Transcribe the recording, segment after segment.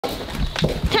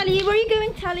Tally, where are you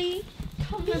going, Tally?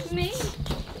 Come with me.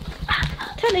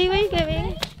 Tally, where are you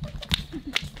going?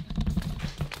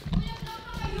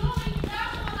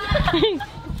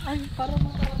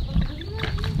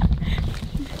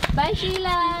 Bye,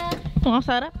 Sheila! Ang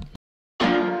sarap.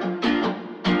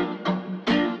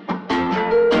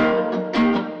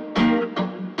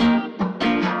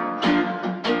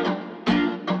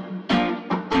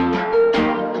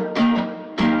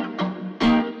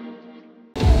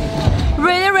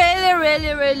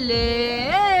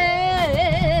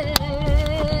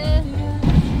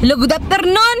 Hello, good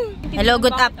afternoon! Hello,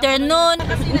 good afternoon!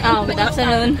 Oh, good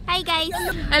afternoon! Hi, guys!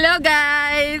 Hello,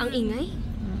 guys! Ang ingay?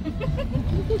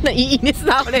 Naiinis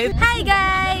na ulit. Hi,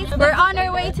 guys! We're on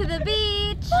our way to the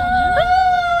beach!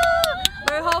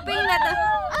 We're hoping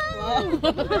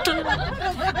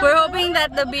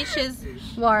that the beach is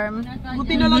warm.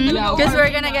 Because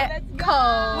we're gonna get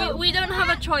cold. We don't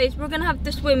have a choice. We're gonna have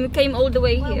to swim. We came all the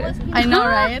way here. I know,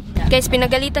 right? Guys,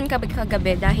 pinagalitan kami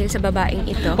kagabi dahil sa babaeng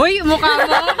ito. Uy, mukha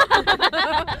mo!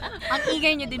 Ang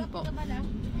ingay niyo din po.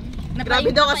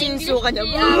 Grabe daw kasi yung suka niya.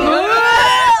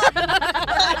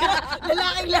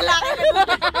 Lalaking.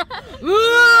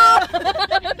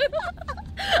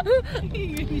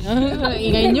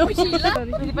 Ingay niyo.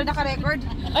 Hindi pa naka-record.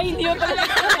 Ay, hindi pa pala.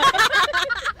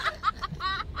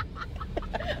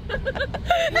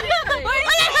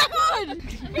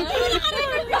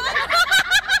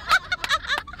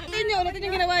 Natin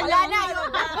yung ginawa niya. Wala na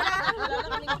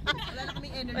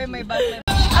kaming energy. Uy, may bag.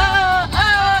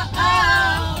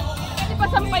 Hindi pa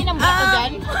sampay ng bato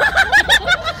dyan?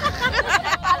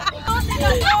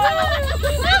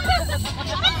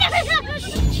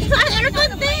 Saan? Ano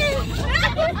konti?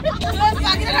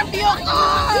 Pagin na ng biyok ko!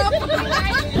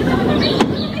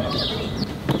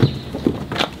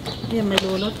 Yeah, may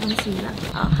lulot ang sila.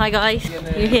 Hi guys,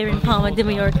 we're here in Palma de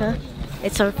Mallorca.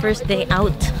 It's our first day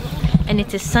out. And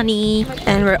it is sunny,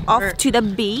 and we're off to the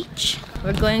beach.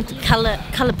 We're going to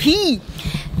Calapi.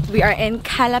 We are in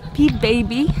Calapi,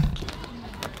 baby.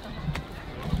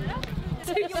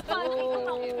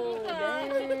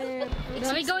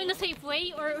 Are we going the safe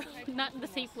way or not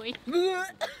the safe way?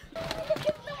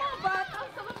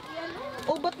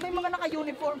 Oh, ba't may mga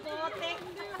naka-uniform?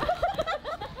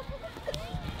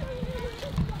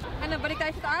 Ano, balik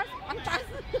tayo sa taas? Ang taas!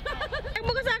 Ay,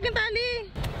 mo ka sa akin, Tali!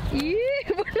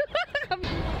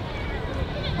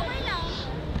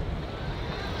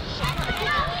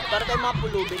 Para tayo mga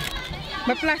pulubin.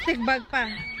 May plastic bag pa.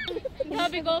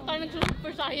 Sabi ko, parang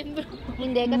super science.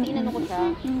 Hindi, kasi inano ko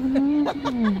siya.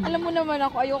 Alam mo naman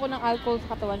ako, ayoko ng alcohol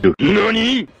sa katawan.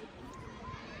 NANI?!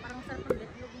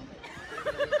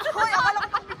 Hoy, akala ko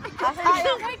pagpipig. Oh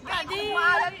my God!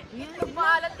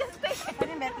 Maalat yung steak. Ano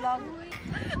yung metlog?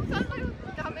 Saan ko yung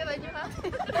camera niyo, ha?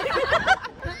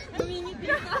 Tumingit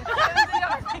dito.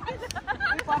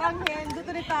 Parang hen,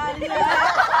 dito ni Talia.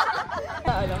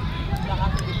 Ano?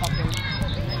 Lakas yung papel.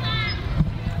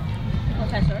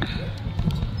 Professor?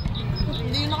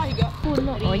 Hindi yung nakahiga.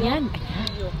 Puno. O yan.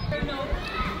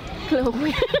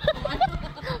 Chloe.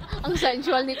 Ang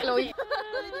sensual ni Chloe.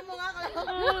 Hindi mo nga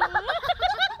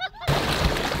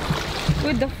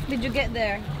Where the f did you get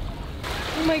there?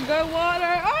 Oh my God,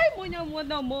 water! Ay, munya mo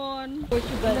naman.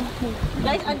 Portugal.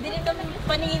 Guys, andirin naman yung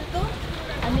paningin ko.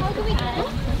 How do we go?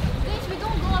 Guys, we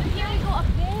don't go up here, we go up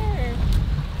there.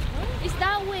 It's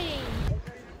that way.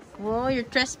 Wow, you're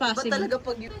Ba't trespassing. talaga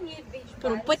pag yun?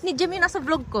 Pero puwet ni Jem yung nasa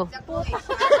vlog ko.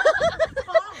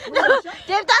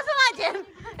 Jem, taas mo nga, Jem!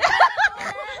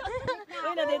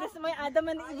 Uy, nadidas mo yung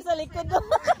Adam and Eve sa likod.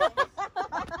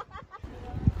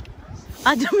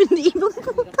 Adam hindi ibang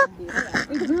puta.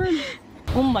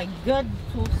 Oh my God,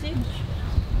 sausage.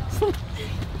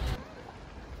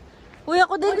 Uy,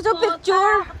 ako din sa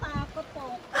picture.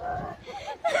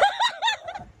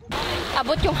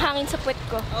 Abot yung hangin sa puwet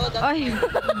ko. Ay,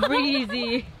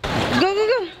 breezy. Go, go,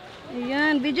 go.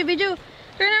 Ayan, video.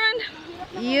 Turn around.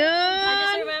 I just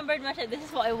Yan. remembered, Masha, this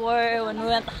is what I wore when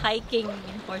we went hiking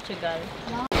in Portugal.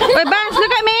 Wait, Bans,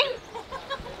 look at me.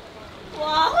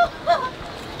 Wow!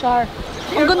 Char.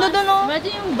 Ang ganda doon, oh.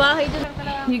 Imagine yung bahay dun.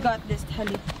 You got this,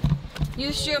 Tali.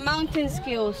 Use your mountain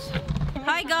skills.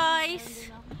 Hi, guys.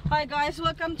 Hi, guys.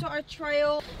 Welcome to our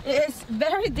trail. It is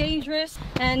very dangerous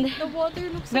and The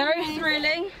water looks so very nice.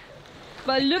 thrilling.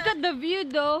 But look at the view,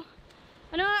 though.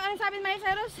 Ano sabi ni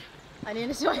Maiseros? Ano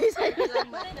yun siya?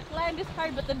 The climb is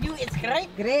hard, but the view is great.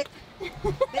 Great.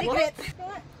 Very great.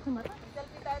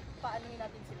 Selfie tayo, paano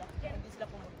natin sila? Hindi sila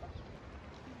pumunta.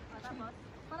 Tapos,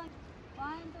 parang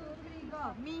 1, 2, 3,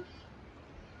 go. Me.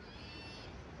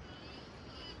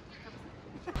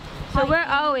 So where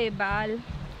are we, Bal?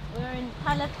 We're in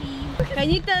Calapi.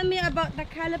 Can you tell me about the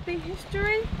Calapi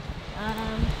history?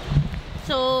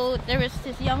 So there was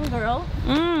this young girl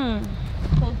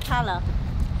called Kala.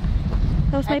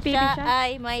 That was my baby siya siya.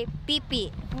 ay may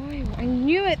pipi. Ay, I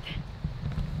knew it.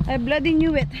 I bloody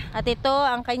knew it. At ito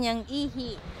ang kanyang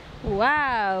ihi.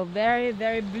 Wow, very,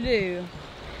 very blue.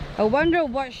 I wonder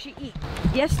what she eat.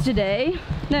 Yesterday,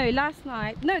 no, last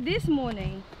night, no, this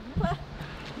morning.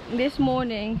 This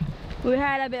morning, we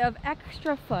had a bit of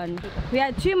extra fun. We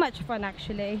had too much fun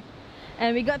actually.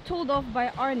 And we got told off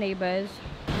by our neighbors.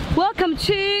 Welcome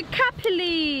to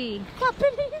Kapili!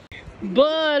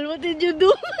 Bal, what did you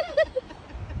do?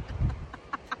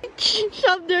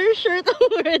 Shoved their shirt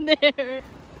over there.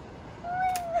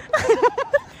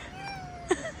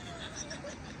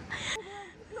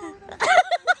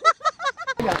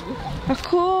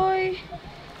 Ako'y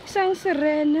isang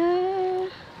sirena.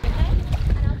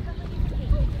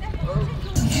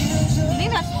 I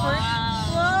think that's first.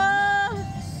 Wow!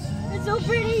 It's so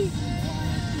pretty!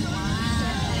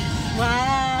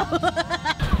 Wow!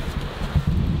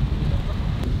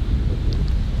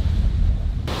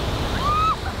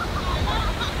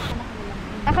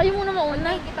 Kayo muna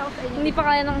mauna. Hindi pa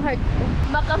kaya ng heart ko.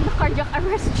 Baka cardiac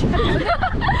arrest siya. Ano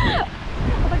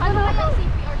kaya yung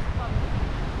CPR spot?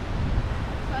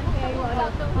 So ano kaya yung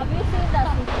photo? Have you seen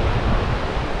that?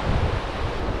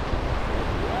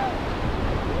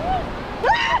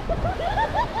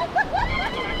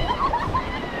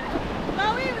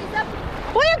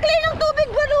 Uy, ang clean ng tubig,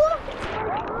 Balu!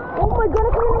 Oh my God,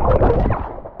 ang clean ng tubig!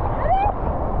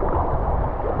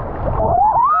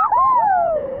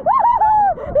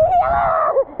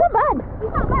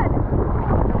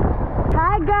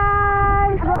 Hi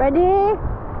guys! Ready?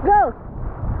 Go!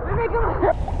 Ready? Go,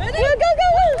 go, go!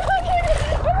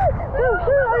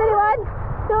 Only one,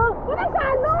 two.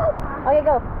 Okay,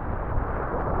 go.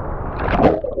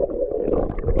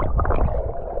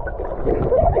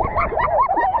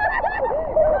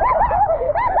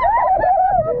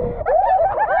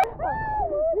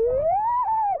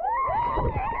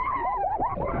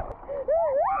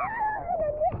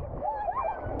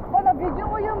 Video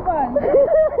mo yung ban?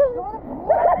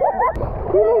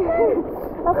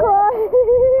 Ako!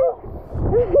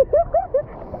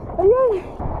 Ayan!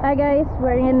 Hi guys,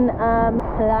 we're in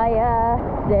Playa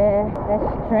de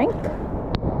Strength.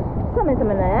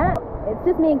 Sama-sama na yan. It's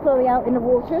just me and Chloe out in the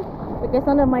water because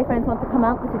none of my friends want to come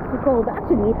out because it's too cold. But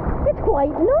actually, it's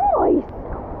quite nice.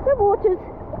 The water's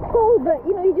cold, but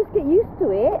you know, you just get used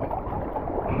to it.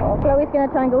 Oh, Chloe's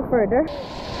gonna try and go further.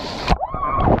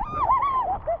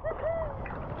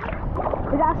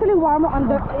 It's actually warmer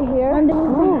under here. It's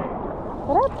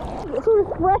so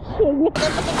refreshing.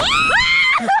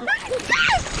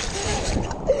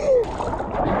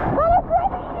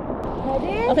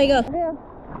 Okay, go.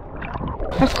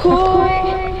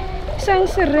 Ako'y isang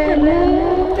sirena,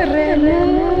 sirena,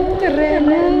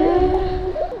 sirena.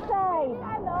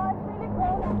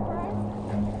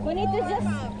 We need to just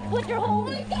put your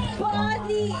whole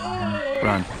body in.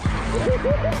 Run.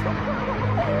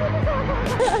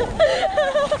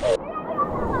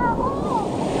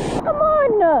 Come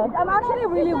on! I'm actually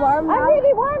really warm now. I'm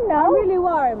really warm now. I'm really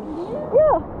warm.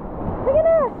 Yeah. Sige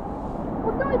na.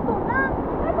 Huwag daw ito na.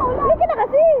 Sige na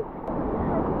kasi.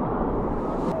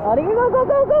 Oh, sige, go, go,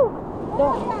 go, go. Go.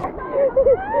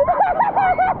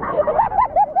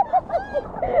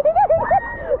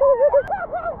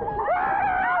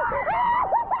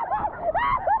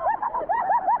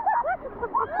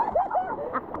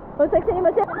 Oh, sexy ni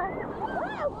Masya.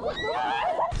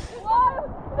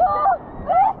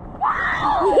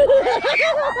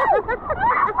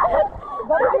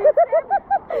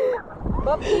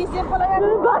 Baptism pala yan.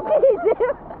 Baptism.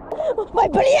 May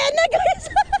balian na, guys.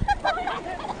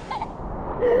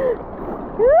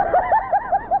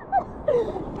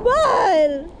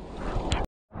 Bal!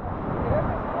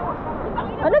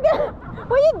 Ano ka?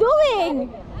 What are you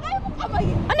doing?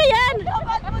 Ano yan?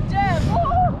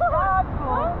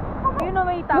 Yun o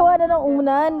may tao. Gawa na ng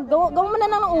unan. Gawa mo na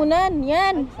ng unan.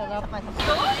 Yan.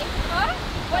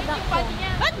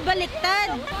 Ba't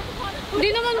baliktad? Hindi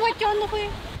naman what yung ano ko eh.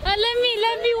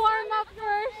 Let me warm up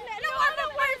first. Warm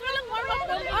up first. Walang warm up.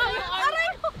 Aray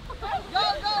mo. Go,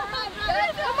 go, run.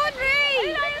 Come on,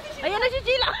 Ray. Ayan na si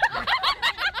Gila.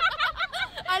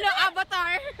 Ano,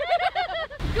 avatar?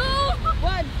 Go.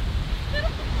 One.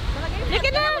 Sige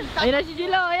na. Ayan na si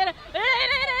Gila. Ayan na. Ayan na.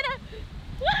 Ayan na.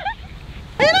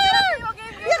 Ayan na.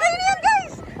 Ayan na yan,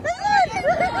 guys. Ayan.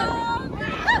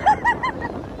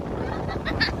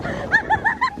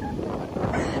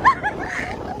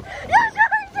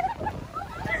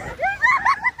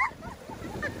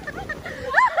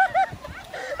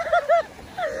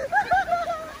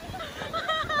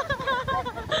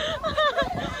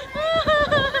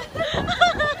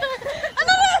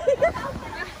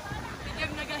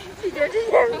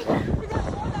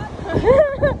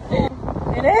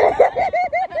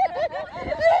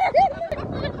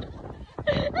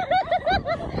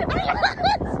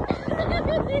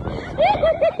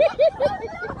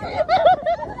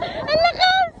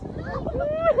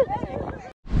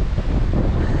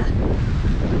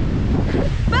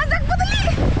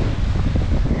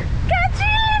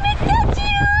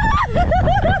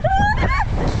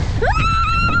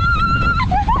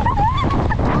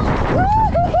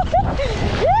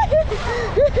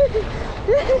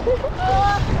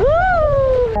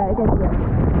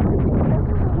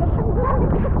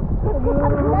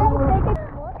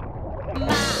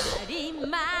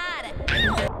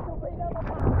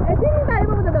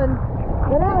 yun.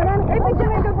 Wala. Ay, picture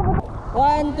mo ikaw.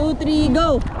 1, 2, 3,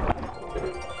 go!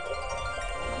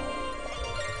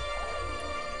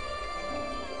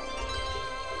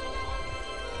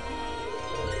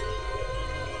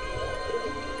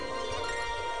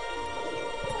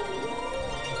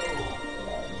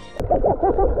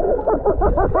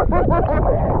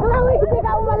 Hindi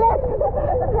ka umalis!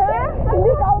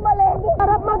 Hindi ka umalis!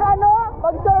 Harap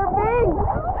mag-surfing!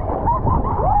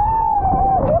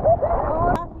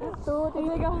 2,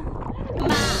 3, go!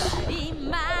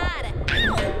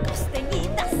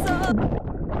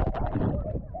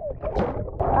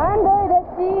 Under the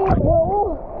sea!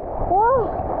 Whoa! Whoa!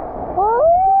 Whoa!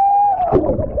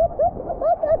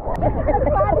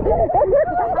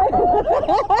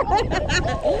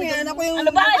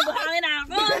 Ano ba? Buhangin na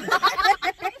ako!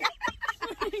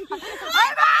 Ay,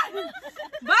 Bal!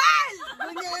 Bal!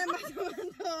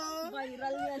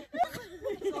 Viral yan.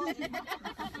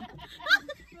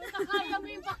 Nakaya mo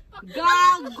yung bakpak.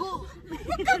 Gago!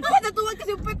 Natuwag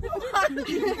kasi yung pet mo.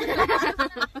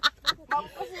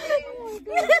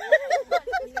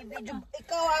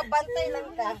 Ikaw bantay lang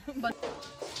ka.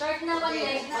 Start na one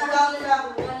leg.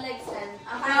 One leg stand.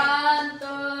 1,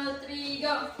 2, 3,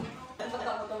 go!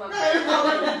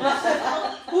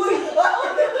 Uy!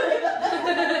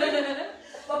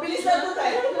 Pabilis na ito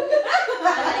tayo.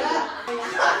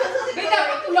 Bita,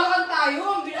 tulakan tayo.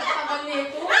 Ang binatagal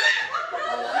nito.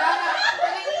 Wala na.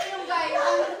 Talagang yung guys.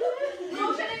 Hindi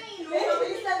siya nang-ilo.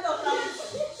 Pabilis na ito.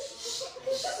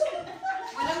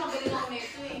 Wala, magaling ako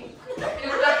nito eh.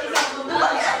 Pinag-practice ako na.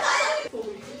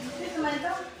 Dito naman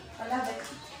ito. Palabit.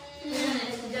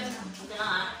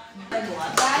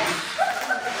 Guys.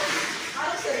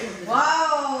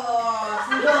 Wow!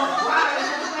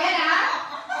 Ayan ha.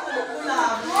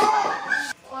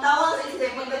 Tawa sa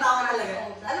isip, magkatawa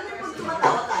talaga. Alam mo kung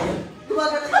tumatawa tayo?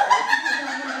 Tumagal tayo.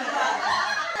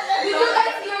 Did you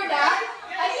guys hear that?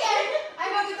 Ay,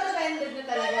 bakit talaga ended na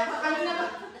talaga? Ano na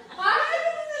ba? Ha?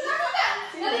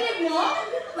 Narinig mo?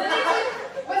 Narinig mo?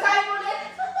 Basahin mo ulit?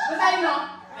 Basahin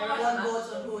mo? Everyone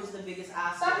votes on who is the biggest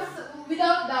asshole. Tapos,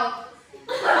 without doubt.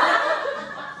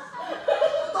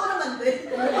 Totoo naman din.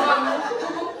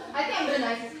 I think I'm the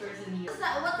nicest person here.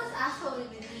 What does asshole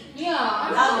even mean? Yeah,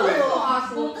 I'm not sure kung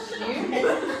asshole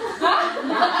here. Ha?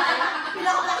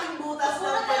 Pinakalaking butas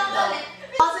na pwede.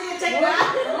 Oh, sige, check na.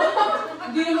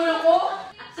 Hindi naman ako.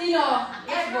 Sino?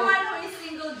 Everyone who is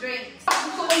single drinks.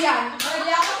 Gusto ko yan.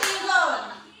 Hindi ako single.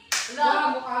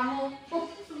 Wala, mukha mo.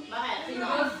 Bakit? Sino?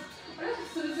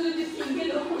 Sunod-sunod yung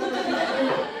single.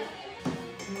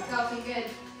 Ikaw,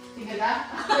 single. Single ka?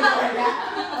 Single ka?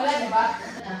 Wala, diba?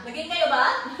 Naging kayo ba?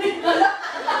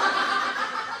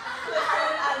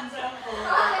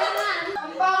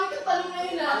 Ang pangit yung talong na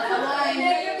yun ah.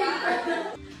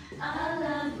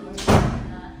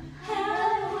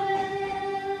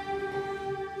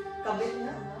 Kabit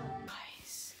na.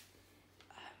 Guys,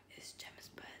 it's Gemma's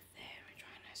birthday. We're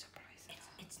trying to surprise her.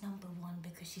 It's number 1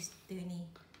 because she's doing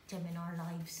Gem in our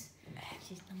lives.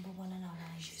 She's number 1 in our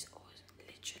lives. She's always,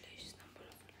 literally, she's number 1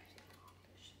 for life.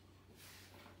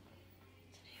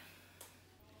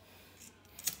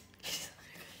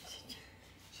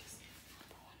 She's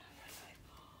number 1 in her life.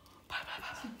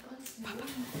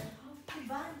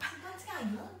 Advance ka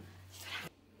yun?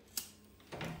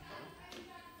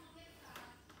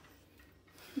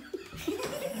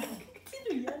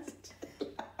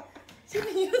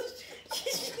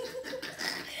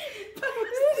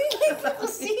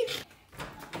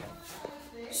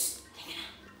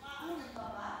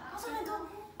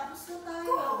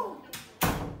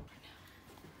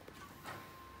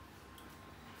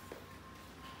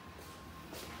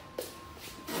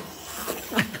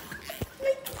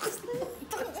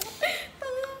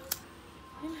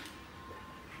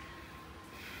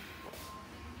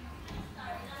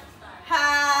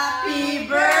 Happy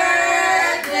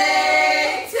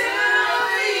birthday to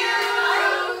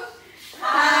you.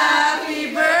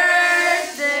 Happy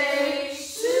birthday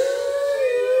to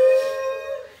you.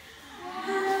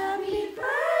 Happy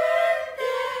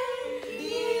birthday,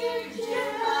 dear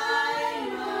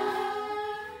Jemima.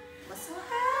 So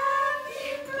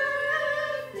happy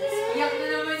birthday. Iyak na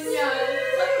naman yan.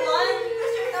 But one,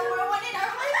 because you're number 1 in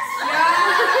our lives.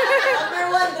 Yeah.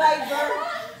 Number 1 driver.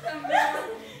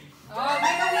 Oh,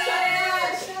 make a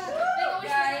wish!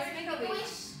 Guys, make a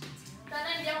wish.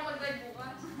 Sana hindi ako mag-drive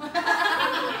bukas.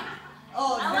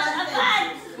 Oh,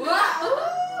 granted. Wow!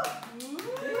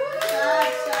 Shot,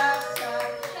 shot, shot.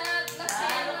 Isa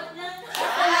na lang,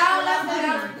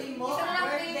 please. No,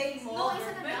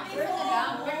 isa na lang.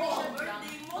 Birthday mo.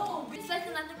 Birthday mo. It's like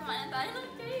the importante kumain tayo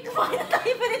ng cake. Kumain na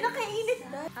tayo pa rin nakainit.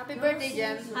 Happy birthday,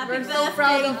 Jem. We're so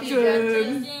proud of you,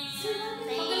 Jem.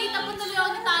 Pagalitan po tuloy ako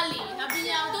ni Tali. Sabi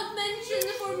niya, don't mention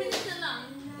na 4 minutes na lang.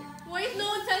 Why is no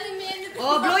one telling me anything?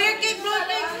 Oh, blow your cake, blow your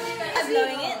cake. I'm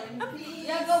blowing it.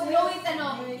 Yeah, go blow it,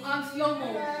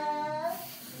 slow-mo.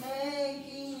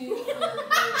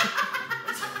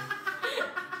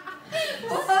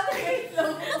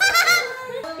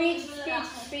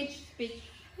 Speech.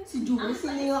 Si Juris,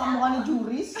 hindi nga kamukha ni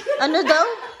Juris. Ano daw?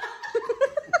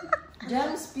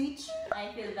 Jam speech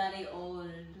I feel very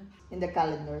old. in the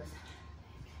calendar.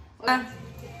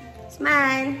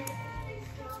 Smile.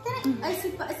 Ay,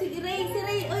 si Ray.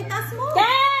 Oy, taas mo.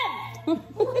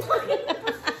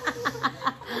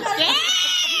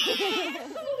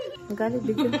 Magalit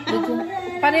bigyan.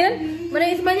 Paano yun? Mana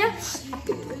yung isba niya?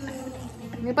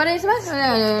 Paano yung isba?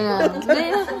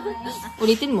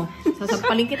 Ulitin mo.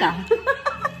 Sasampalin kita.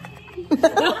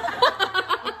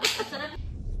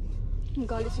 Ang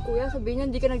galit si kuya, sabihin niya,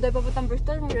 hindi ka nag-drive papuntang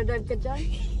Bristol, mag-drive ka dyan.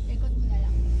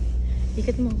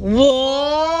 Ikot mo.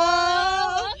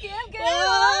 Wow!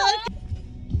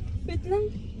 Wait lang.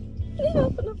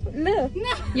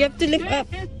 You have to lift up.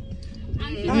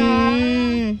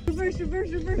 Reverse.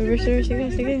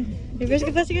 Sige. Reverse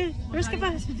ka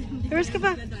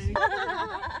pa.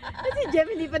 Si Jem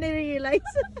hindi pa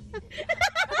nare-realize.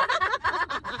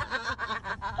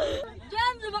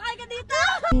 Jem, lumakay ka dito!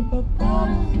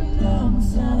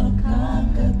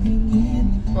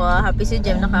 Wow, happy si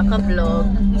Jem nakaka-vlog.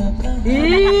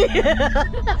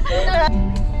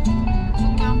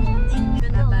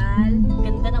 Bal,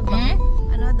 Ganda ng bang.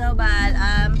 ano daw Bal?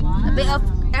 A bit of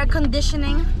air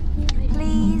conditioning,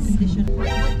 please. Huwag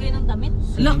kayo ng damit.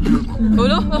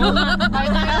 Ulo?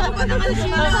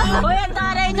 Uy, ang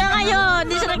taray niya ngayon.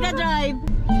 Hindi siya nagda-drive.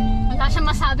 Wala siya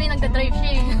masabi, nagda-drive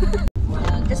siya eh.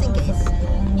 Just in case.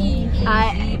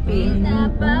 Ay,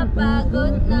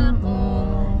 pinapapagod na ko.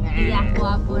 Di ako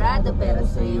apurado pero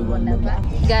sa'yo mo na ba?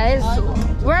 Guys,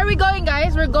 where are we going,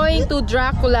 guys? We're going to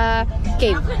Dracula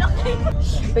Cave.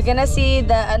 We're gonna see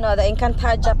the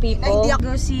Encantadia people.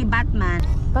 Go see Batman.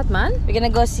 Batman? We're gonna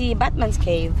go see Batman's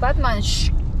cave. Batman, shh!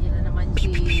 Yan na naman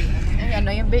si...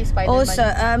 Ano yung Spider-Man? Also,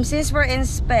 since we're in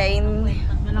Spain,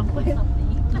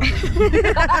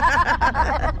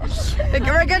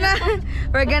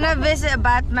 we're gonna visit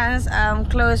Batman's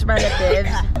close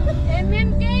relatives.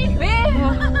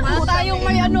 Ano tayong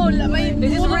may may...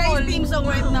 This is Ray's theme song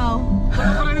right now.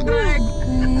 Parang nag-drag.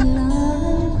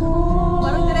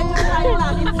 Parang diretso na tayo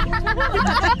langit.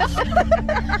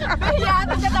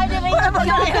 Yatin ka tayo ni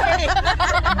Ray.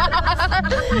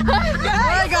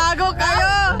 Ay, gago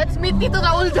kayo! Let's meet Tito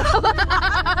Raul daw.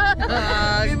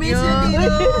 We miss you, Tito.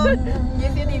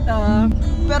 Yes, yun dito.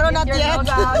 Pero not yet.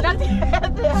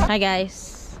 Hi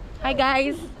guys. Hi,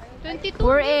 guys. 22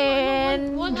 We're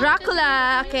in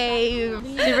Dracula Cave.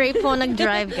 Si Ray po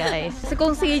nag-drive guys. Kasi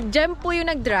kung si Jem po yung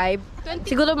nag-drive,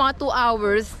 siguro mga 2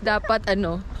 hours dapat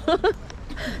No,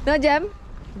 Jem?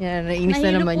 Yan, naiinis na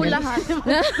naman yan.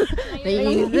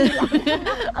 Naiinis.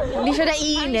 Hindi siya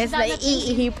naiinis,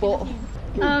 naiihi po.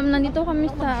 Nandito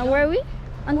kami sa, where are we?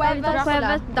 Ang tawag dito,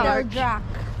 Cuevas Dark.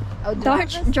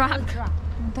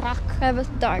 Cuevas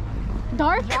Dark.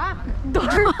 Dark?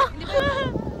 Dark.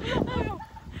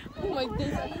 Oh my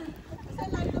God.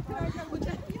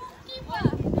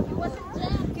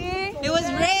 It was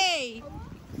Ray.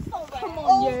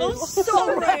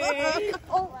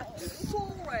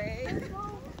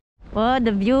 Oh, the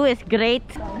view is great.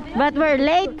 But we're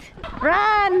late.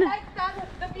 Run!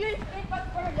 The view is great, but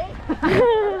we're late.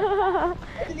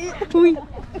 Uy.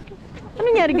 Ano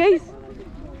nangyari guys?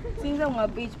 Since nga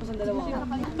page po sa dalawa.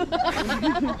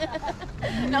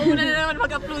 Nauna na naman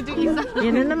mag-upload yung isa.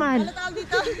 Yan na naman.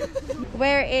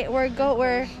 We're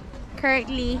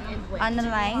currently on the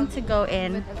line to go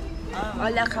in.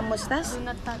 Hola, kamustas?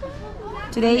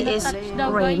 Today is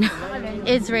rain.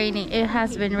 It's raining. It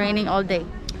has been raining all day.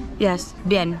 Yes,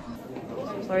 bien.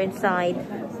 We're inside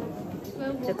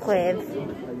the cave.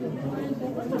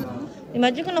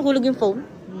 Imagine kung nahulog yung phone.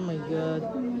 Oh my God.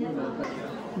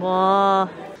 Wow.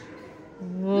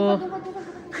 Wow.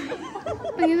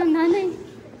 Panginoon nanay.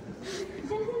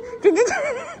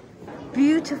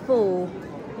 Beautiful.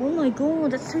 Oh my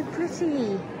God, that's so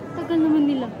pretty. Tagal naman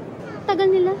nila. Tagal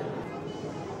nila.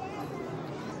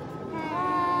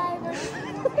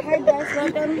 Hi guys,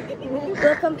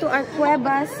 welcome to our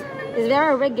cuevas. It's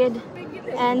very rugged.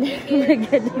 and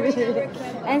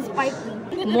and spiky.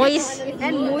 moist,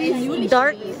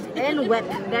 dark, And wet.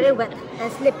 Very wet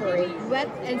and slippery. Wet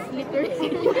and slippery.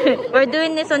 We're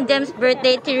doing this on Jem's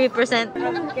birthday to represent.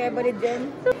 Okay, but it's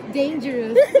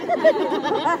dangerous.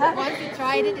 Once you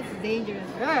tried it, it's dangerous.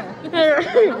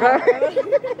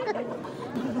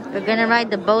 We're gonna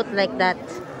ride the boat like that.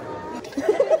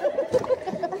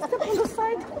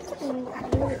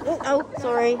 Oh,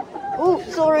 sorry. Oh,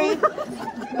 sorry.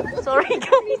 Sorry,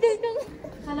 guys.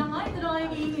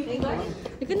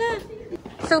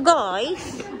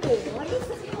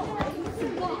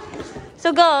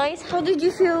 So guys, how did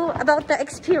you feel about the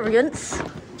experience?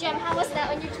 Jem, how was that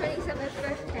on your 27th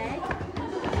birthday?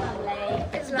 Lovely.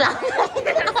 It's lovely.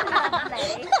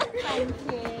 Thank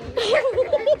you.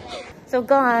 So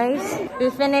guys, we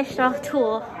finished our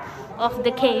tour of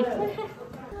the cave.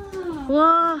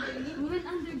 Wow. We went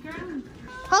underground.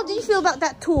 How did you feel about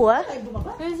that tour? It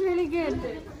was really good.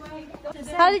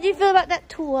 How did you feel about that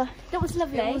tour? That was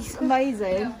lovely. It was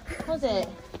amazing. Was it?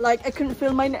 Like, I couldn't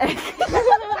feel my neck.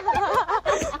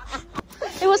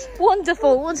 It was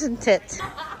wonderful, wasn't it?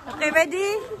 Okay,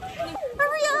 ready?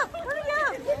 Hurry up! Hurry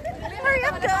up! Hurry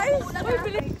up, guys!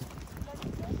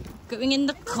 Going in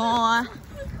the car.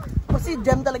 Kasi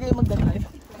Jem talaga yung magdadrive.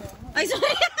 Ay,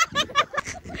 sorry!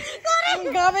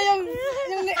 Ang gabi yung...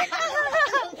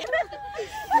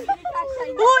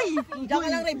 Uy! Diyan ka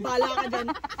lang, Ray. Bala ka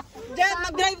dyan. Jem,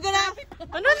 mag-drive ka na!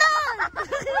 Ano na?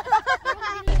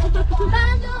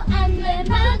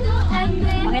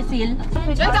 Okay, seal.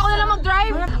 Diyan ako na lang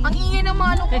mag-drive. Ang ingay ng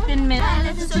mga 15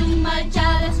 minutes.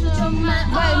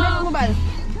 Bal, meron mo bal?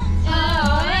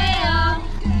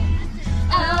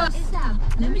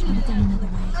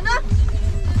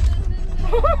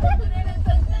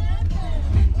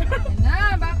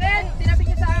 Na, bakit? Tinabi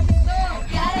niyo sa akin to.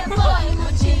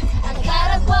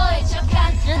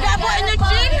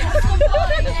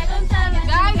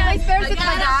 Guys, may spare seat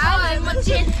ba dyan?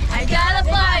 I got a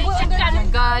boy, check out Oh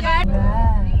God.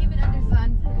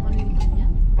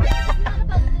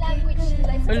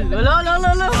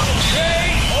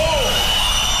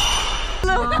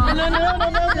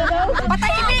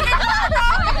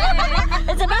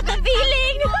 It's about the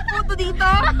feeling! Puto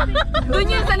dito.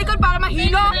 Doon yun sa likod para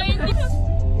mahilo.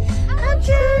 I'm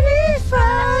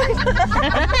terrified!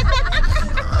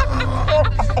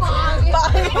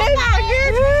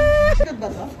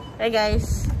 Hey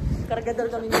guys. Kargador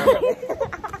kami nyo.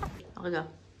 Okay go.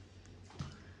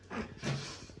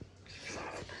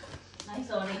 Ay,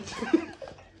 sorry.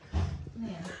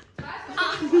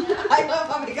 Ay,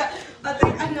 mapabiga.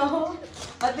 Ating ano?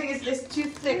 Ating is this too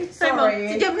thick.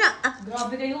 Sorry. Si Jam nga.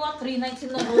 Grabe kayo 3 nights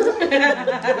in a row.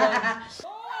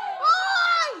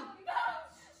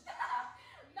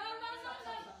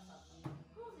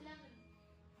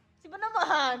 Si ba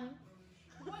naman?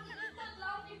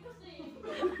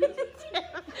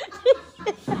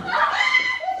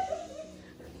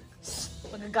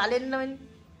 Pagagalit naman.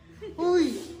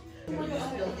 Uy!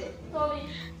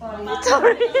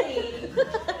 Sorry.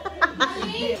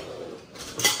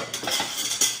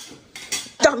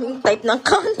 Daming type ng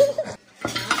kanin.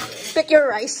 Pick your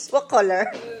rice. What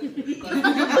color? I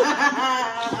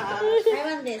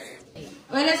want this.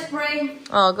 Well, let's pray.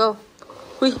 Oh, go.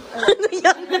 Uy. Ano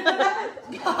yan?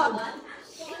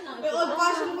 May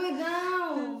old-fashioned way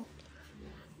down.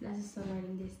 Bless us, O Lord,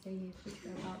 in this day, which we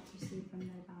are about to receive from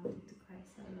thy bounty to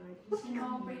Christ our Lord.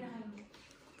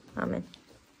 Amen.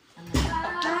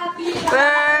 Happy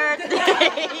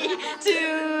birthday to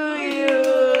you.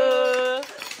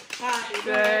 Happy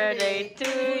birthday to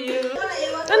you.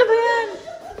 Ano ba yan?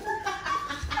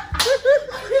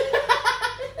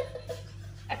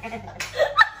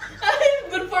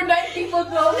 Good for 9 people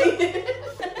glowing.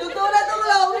 Totoo na itong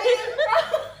lawin.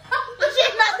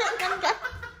 Shit natin ka.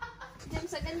 Jem,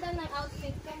 sa ganda ng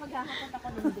outfit ko, maghahakot ako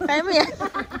ng Kaya mo yan.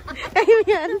 Kaya mo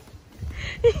yan.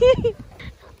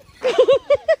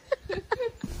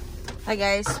 Hi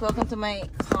guys, welcome to my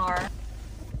car.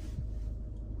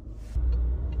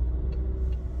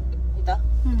 Ito?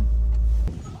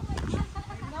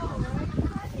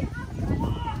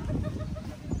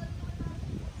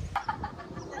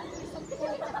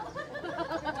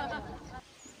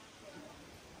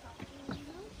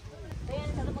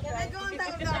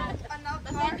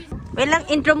 Wait lang,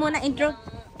 intro muna, intro.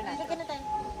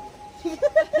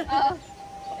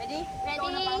 Ready,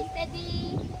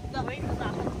 steady. Nakuha yung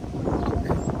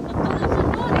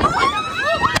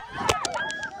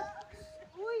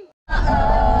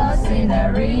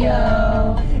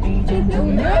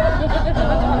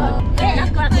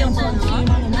phone mo?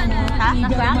 Ha?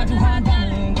 Nakuha?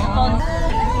 Phone.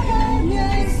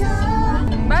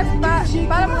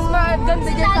 Para mas ganda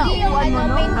dyan sa upuan mo,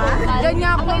 no?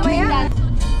 Ganyan ako mamaya.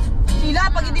 Sila,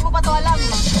 pag hindi mo pa to alam.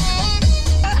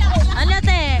 Ano,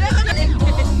 te?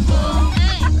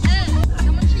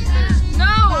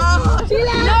 No!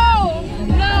 Sheila! No!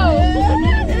 No!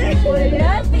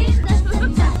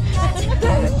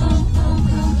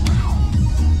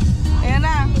 Ayan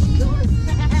na.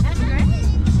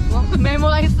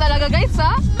 Memorize talaga, guys,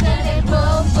 ha?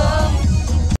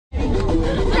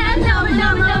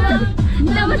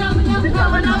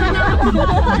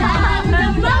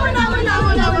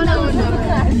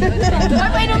 Ay,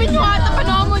 painumin nyo ata,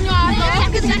 panahon nyo ata.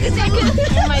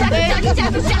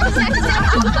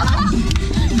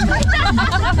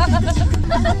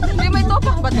 Hindi, may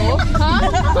topak ba to? Ha?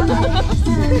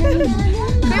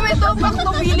 Hindi, may topak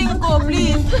to, feeling ko,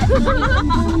 please.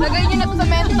 Lagay nyo na to sa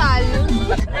mental.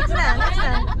 Next na.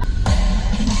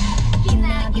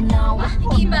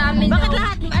 Bakit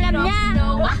lahat alam niya?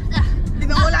 Hindi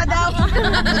na wala daw.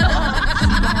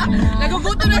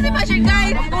 Nagugutom na si Passion,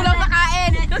 guys. Kulang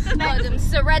makain.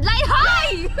 Sa red light,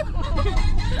 hi!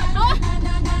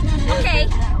 Okay.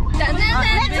 Next.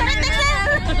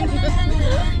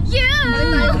 You!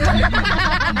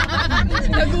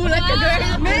 Nagulat ka, girl.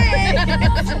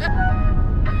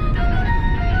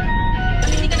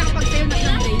 Hindi ka nakapag-sayo na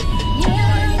ilang days.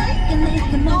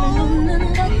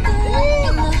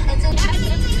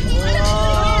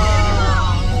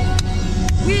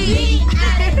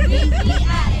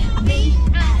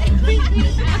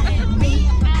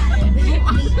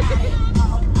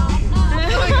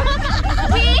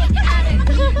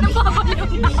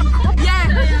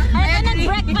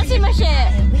 Nag-breakfast si Mashe.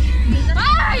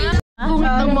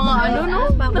 Bungit ng mga ano, no?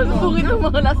 Bungit ng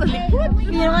mga nasa likod.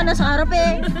 Hindi naman nasa harap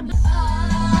eh.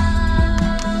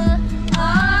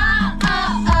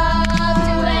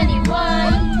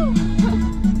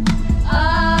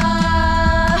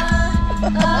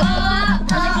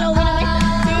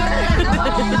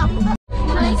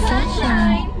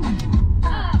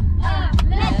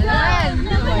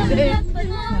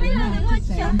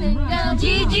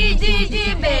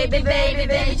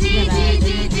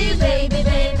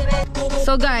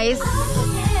 So guys,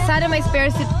 sana may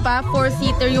spare seat pa,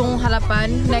 4-seater yung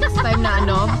harapan next time na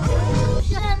ano.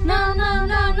 No.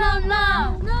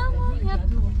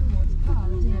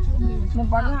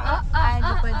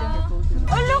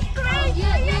 Oh, look, crazy!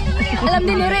 Alam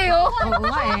din ni Reo. Oo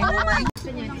nga eh.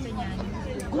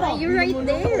 You're right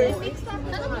there.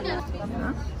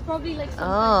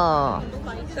 Oh.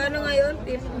 Kano ngayon?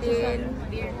 15.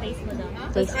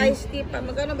 Tapos iced tea pa.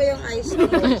 Magkano ba yung iced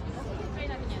tea?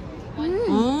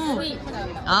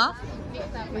 Ah?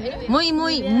 Muy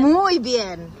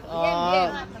bien. Oh.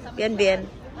 Bien.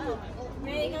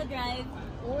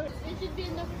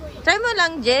 Try mo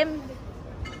lang, Jem.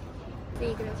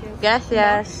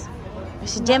 Gracias.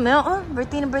 Si Jem,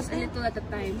 birthday na birthday. Little at a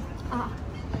time.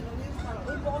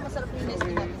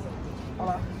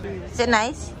 Is it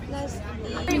nice?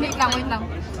 Wait lang.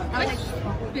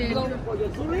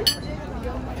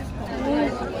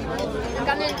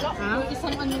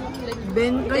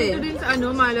 Bente. Ito din sa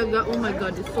ano, Malaga. Oh my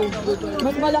God, it's so good.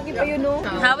 Mas malaki pa yun, no?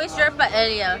 How is your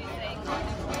paella?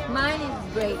 Mine is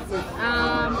great.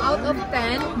 Out of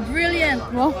 10, brilliant.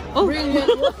 Oh.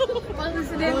 Brilliant.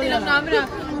 Pag-presidente ng camera,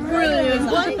 brilliant.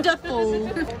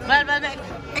 Wonderful. Bal,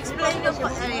 explain yung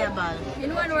paella, Bal.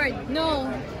 In one word, no.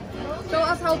 Show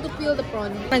us how to peel the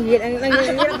prawn.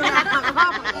 Nanggirap ba ako?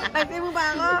 Pagpili mo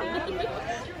ba ako?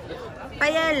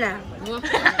 Paella.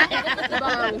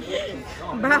 Wow.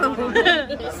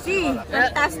 Si,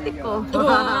 fantastico. Ano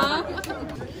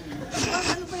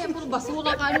pa yan? Puro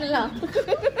basura ka nila.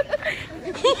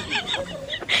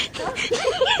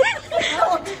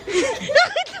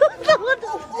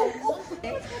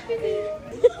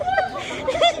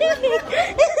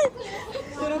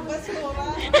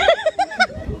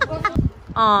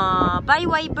 Bye,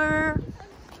 Wiper.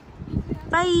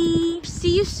 Bye.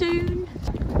 See you soon.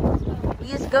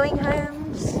 We is going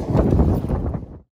home.